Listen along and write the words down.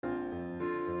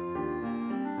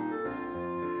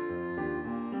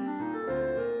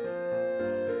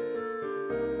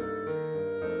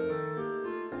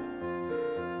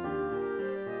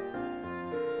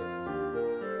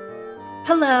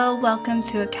Hello, welcome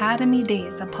to Academy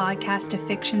Days, a podcast of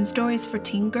fiction stories for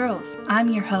teen girls.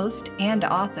 I'm your host and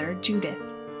author, Judith.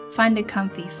 Find a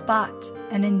comfy spot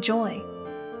and enjoy.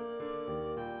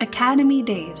 Academy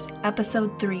Days,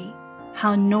 Episode 3,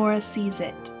 How Nora Sees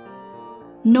It.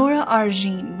 Nora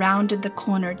Arjean rounded the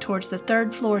corner towards the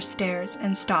third-floor stairs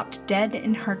and stopped dead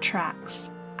in her tracks.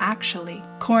 Actually,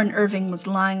 Corin Irving was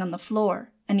lying on the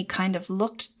floor, and he kind of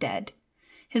looked dead.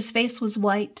 His face was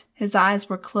white, his eyes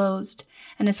were closed,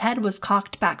 and his head was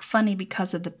cocked back funny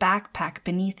because of the backpack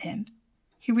beneath him.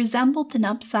 He resembled an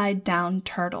upside-down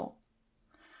turtle.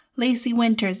 Lacey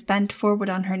Winters bent forward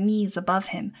on her knees above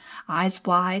him, eyes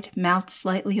wide, mouth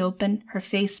slightly open, her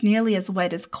face nearly as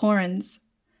white as Corin's.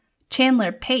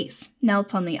 Chandler Pace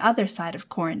knelt on the other side of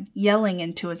Corin, yelling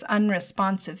into his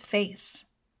unresponsive face.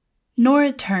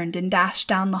 Nora turned and dashed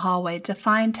down the hallway to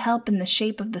find help in the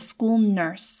shape of the school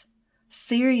nurse.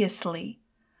 Seriously,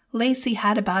 Lacey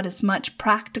had about as much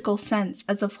practical sense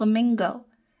as a flamingo,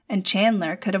 and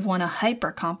Chandler could have won a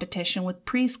hyper competition with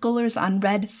preschoolers on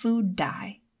red food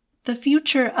dye. The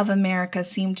future of America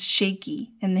seemed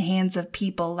shaky in the hands of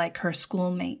people like her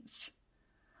schoolmates.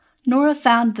 Nora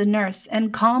found the nurse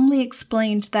and calmly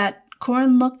explained that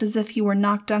Corin looked as if he were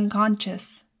knocked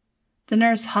unconscious. The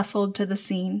nurse hustled to the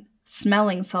scene.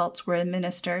 Smelling salts were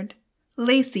administered.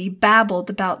 Lacey babbled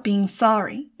about being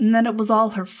sorry and that it was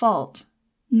all her fault.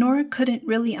 Nora couldn't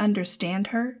really understand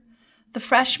her. The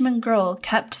freshman girl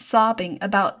kept sobbing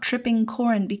about tripping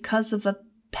Corin because of a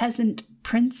peasant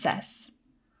princess.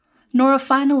 Nora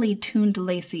finally tuned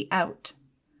Lacey out.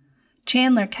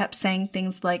 Chandler kept saying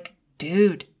things like,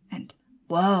 "Dude," and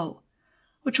 "Whoa,"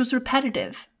 which was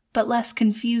repetitive, but less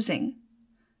confusing.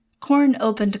 Corin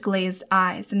opened glazed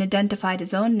eyes and identified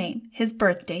his own name, his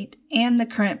birth date, and the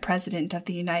current president of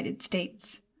the United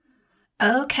States.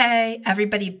 "Okay,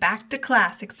 everybody back to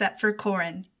class except for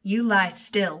Corin. You lie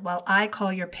still while I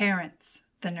call your parents,"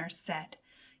 the nurse said.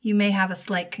 "You may have a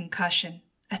slight concussion.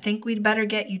 I think we'd better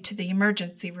get you to the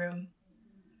emergency room."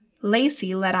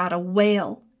 Lacey let out a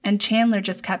wail, and Chandler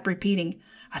just kept repeating,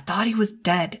 "I thought he was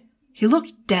dead. He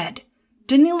looked dead.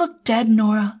 Didn't he look dead,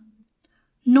 Nora?"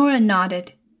 Nora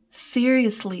nodded.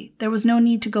 Seriously, there was no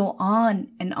need to go on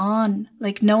and on,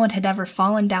 like no one had ever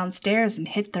fallen downstairs and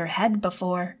hit their head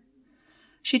before.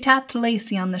 She tapped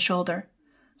Lacey on the shoulder.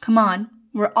 "Come on,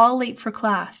 we're all late for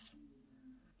class."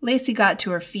 Lacey got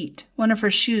to her feet. One of her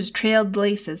shoes trailed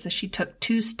laces as she took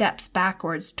 2 steps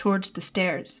backwards towards the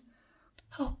stairs.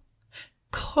 "Oh,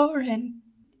 Corin,"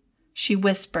 she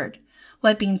whispered,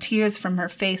 wiping tears from her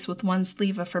face with one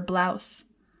sleeve of her blouse.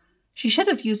 She should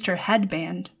have used her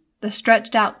headband. The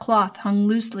stretched-out cloth hung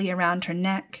loosely around her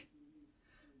neck.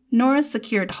 Nora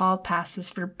secured hall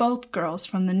passes for both girls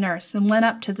from the nurse and went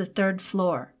up to the 3rd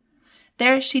floor.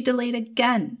 There she delayed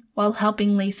again while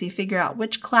helping Lacey figure out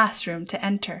which classroom to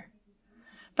enter.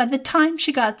 By the time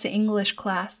she got to English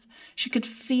class, she could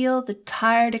feel the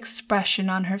tired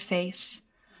expression on her face,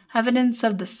 evidence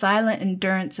of the silent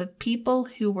endurance of people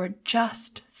who were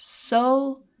just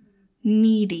so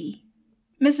needy.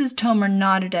 Mrs. Tomer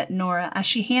nodded at Nora as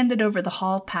she handed over the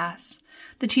hall pass.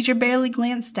 The teacher barely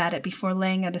glanced at it before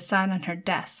laying it aside on her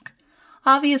desk.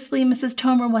 Obviously, Mrs.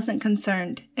 Tomer wasn't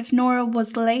concerned. If Nora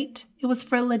was late, it was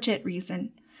for a legit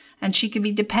reason, and she could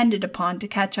be depended upon to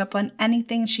catch up on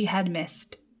anything she had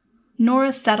missed.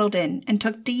 Nora settled in and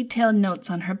took detailed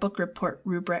notes on her book report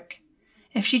rubric.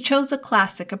 If she chose a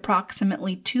classic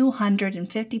approximately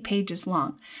 250 pages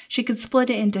long, she could split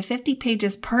it into 50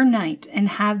 pages per night and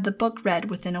have the book read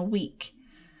within a week.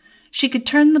 She could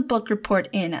turn the book report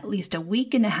in at least a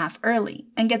week and a half early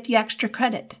and get the extra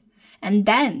credit, and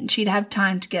then she'd have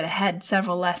time to get ahead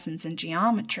several lessons in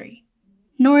geometry.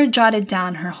 Nora jotted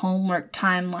down her homework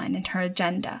timeline in her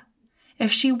agenda.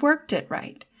 If she worked it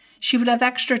right, she would have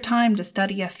extra time to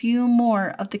study a few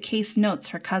more of the case notes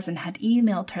her cousin had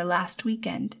emailed her last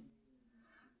weekend.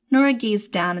 Nora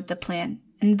gazed down at the plan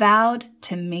and vowed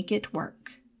to make it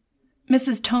work.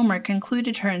 Mrs. Tomer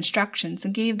concluded her instructions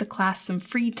and gave the class some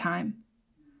free time.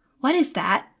 "What is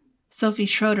that?" Sophie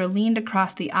Schroeder leaned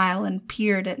across the aisle and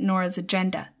peered at Nora's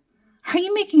agenda. "Are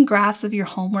you making graphs of your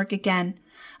homework again?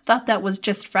 I thought that was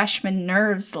just freshman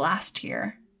nerves last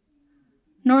year."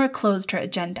 Nora closed her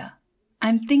agenda.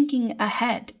 "I'm thinking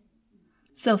ahead."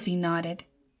 Sophie nodded.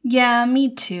 "Yeah, me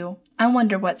too. I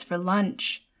wonder what's for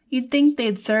lunch. You'd think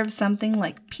they'd serve something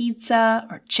like pizza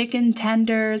or chicken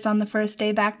tenders on the first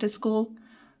day back to school.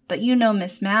 But you know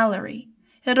Miss Mallory.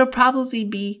 It'll probably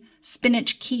be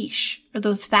spinach quiche or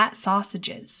those fat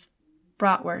sausages.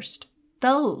 Bratwurst.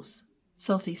 Those,"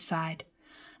 Sophie sighed.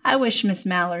 "I wish Miss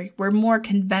Mallory were more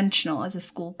conventional as a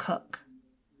school cook."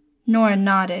 Nora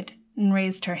nodded and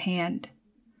raised her hand.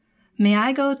 "May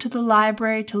I go to the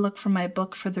library to look for my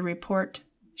book for the report?"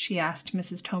 she asked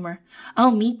Mrs. Tomer.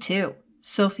 "Oh, me too."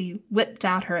 Sophie whipped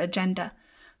out her agenda.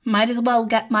 "Might as well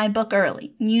get my book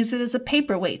early and use it as a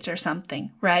paperweight or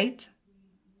something, right?"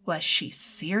 Was she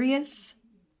serious?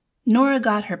 Nora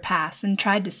got her pass and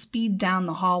tried to speed down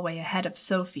the hallway ahead of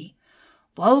Sophie.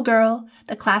 "Whoa, girl,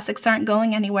 the classics aren't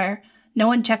going anywhere. No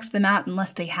one checks them out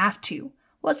unless they have to.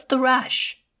 What's the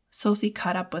rush?" Sophie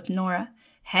caught up with Nora.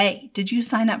 "Hey, did you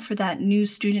sign up for that new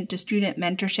student-to-student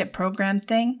mentorship program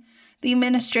thing? The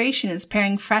administration is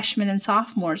pairing freshmen and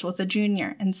sophomores with a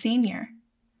junior and senior."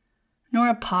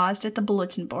 Nora paused at the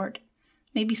bulletin board.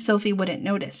 Maybe Sophie wouldn't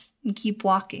notice and keep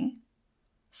walking.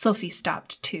 Sophie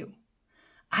stopped too.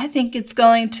 "I think it's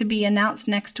going to be announced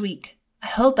next week. I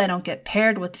hope I don't get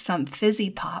paired with some fizzy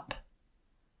pop."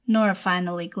 Nora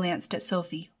finally glanced at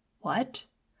Sophie. "What?"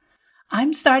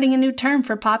 "I'm starting a new term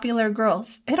for popular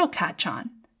girls. It'll catch on.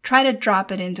 Try to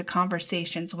drop it into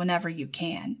conversations whenever you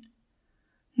can."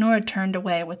 Nora turned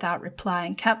away without reply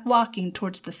and kept walking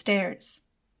towards the stairs.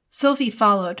 Sophie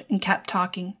followed and kept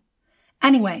talking.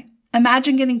 "Anyway,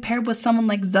 imagine getting paired with someone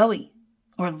like Zoe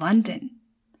or London."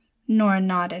 Nora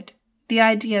nodded. The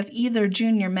idea of either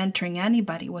junior mentoring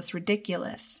anybody was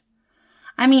ridiculous.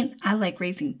 "I mean, I like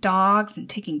raising dogs and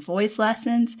taking voice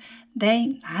lessons.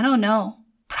 I don't know,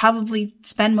 probably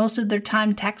spend most of their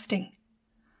time texting."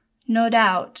 "No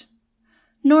doubt."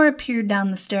 Nora peered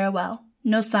down the stairwell.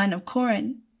 No sign of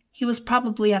Corin. He was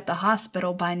probably at the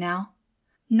hospital by now.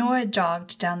 Nora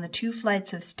jogged down the 2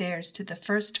 flights of stairs to the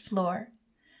first floor.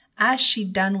 As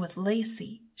she'd done with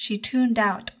Lacey, she tuned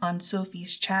out on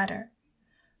Sophie's chatter.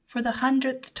 For the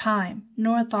 100th time,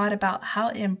 Nora thought about how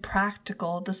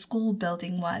impractical the school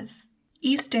building was.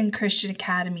 Easton Christian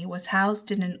Academy was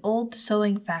housed in an old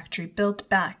sewing factory built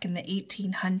back in the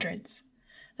 1800s.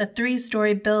 The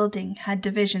 3-story building had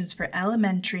divisions for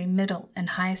elementary, middle, and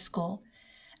high school.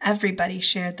 Everybody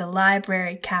shared the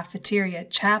library, cafeteria,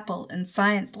 chapel, and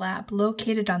science lab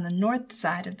located on the north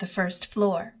side of the first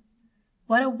floor.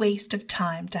 What a waste of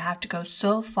time to have to go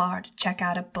so far to check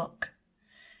out a book.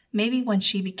 Maybe when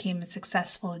she became a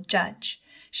successful judge,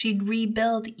 she'd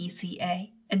rebuild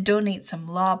ECA and donate some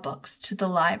law books to the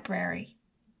library.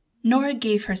 Nora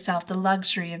gave herself the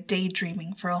luxury of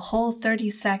daydreaming for a whole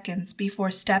 30 seconds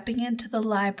before stepping into the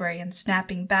library and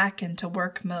snapping back into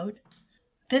work mode.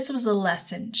 This was a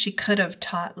lesson she could have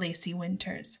taught Lacey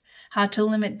Winters, how to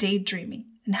limit daydreaming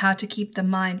and how to keep the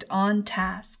mind on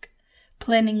task.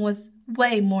 Planning was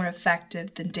way more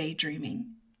effective than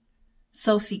daydreaming.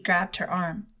 Sophie grabbed her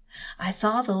arm. "I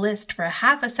saw the list for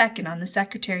half a second on the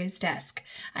secretary's desk.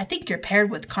 I think you're paired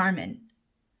with Carmen."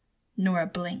 Nora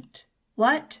blinked.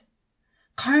 "What?"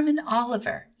 "Carmen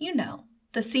Oliver, you know,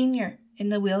 the senior in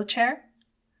the wheelchair."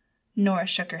 Nora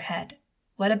shook her head.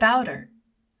 "What about her?"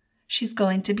 "She's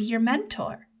going to be your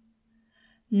mentor."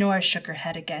 Nora shook her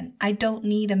head again. "I don't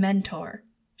need a mentor."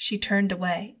 She turned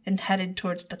away and headed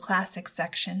towards the classics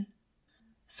section.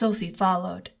 Sophie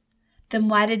followed. "Then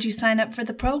why did you sign up for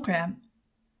the program?"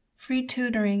 "Free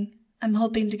tutoring. I'm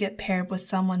hoping to get paired with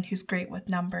someone who's great with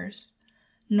numbers,"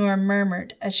 Nora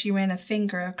murmured as she ran a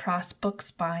finger across book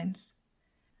spines.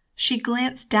 She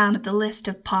glanced down at the list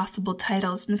of possible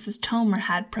titles Mrs. Tomer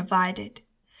had provided.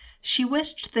 She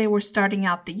wished they were starting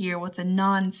out the year with a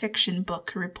non-fiction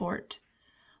book report.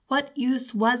 What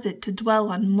use was it to dwell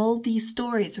on moldy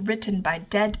stories written by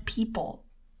dead people?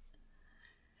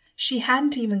 She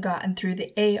hadn't even gotten through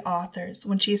the A authors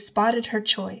when she spotted her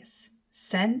choice.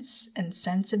 Sense and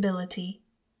Sensibility.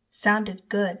 Sounded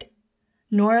good.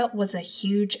 Nora was a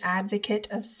huge advocate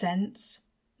of sense.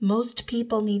 Most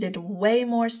people needed way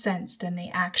more sense than they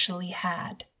actually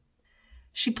had.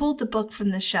 She pulled the book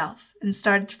from the shelf and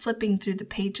started flipping through the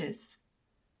pages.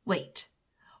 Wait,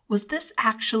 was this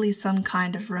actually some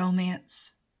kind of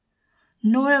romance?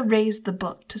 Nora raised the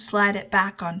book to slide it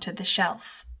back onto the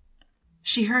shelf.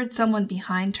 She heard someone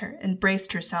behind her and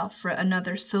braced herself for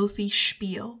another Sophie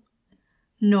spiel.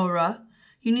 "Nora,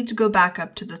 you need to go back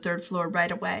up to the 3rd floor right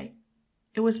away."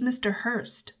 It was Mr.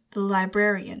 Hurst, the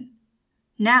librarian.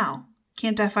 "Now,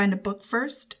 can't I find a book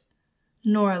first?"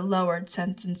 Nora lowered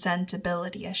Sense and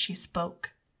Sensibility as she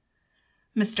spoke.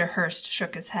 Mr. Hurst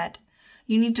shook his head.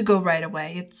 "You need to go right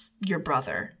away. It's your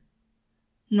brother."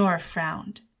 Nora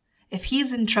frowned. "If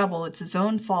he's in trouble, it's his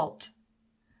own fault."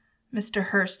 Mr.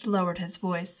 Hurst lowered his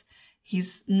voice.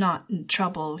 "He's not in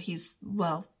trouble.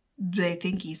 They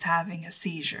think he's having a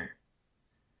seizure."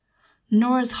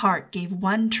 Nora's heart gave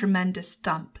one tremendous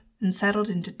thump and settled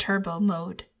into turbo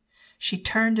mode. She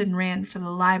turned and ran for the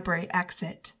library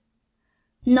exit.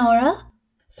 "Nora?"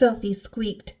 Sophie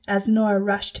squeaked as Nora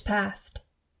rushed past.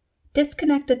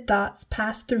 Disconnected thoughts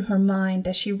passed through her mind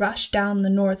as she rushed down the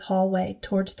north hallway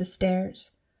towards the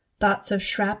stairs. Thoughts of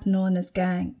Shrapnel and his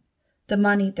gang, the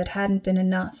money that hadn't been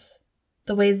enough,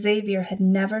 the way Xavier had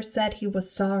never said he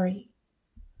was sorry.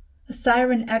 A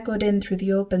siren echoed in through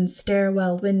the open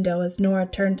stairwell window as Nora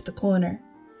turned the corner,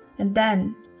 and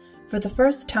then, for the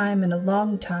first time in a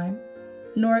long time,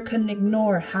 Nora couldn't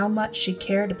ignore how much she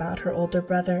cared about her older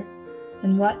brother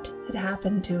and what had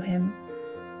happened to him.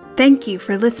 Thank you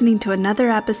for listening to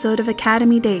another episode of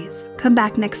Academy Days. Come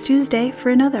back next Tuesday for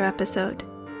another episode.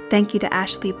 Thank you to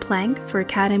Ashley Plank for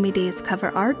Academy Days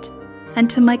cover art, and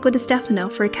to Michael DeStefano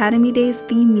for Academy Days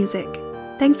theme music.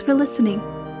 Thanks for listening.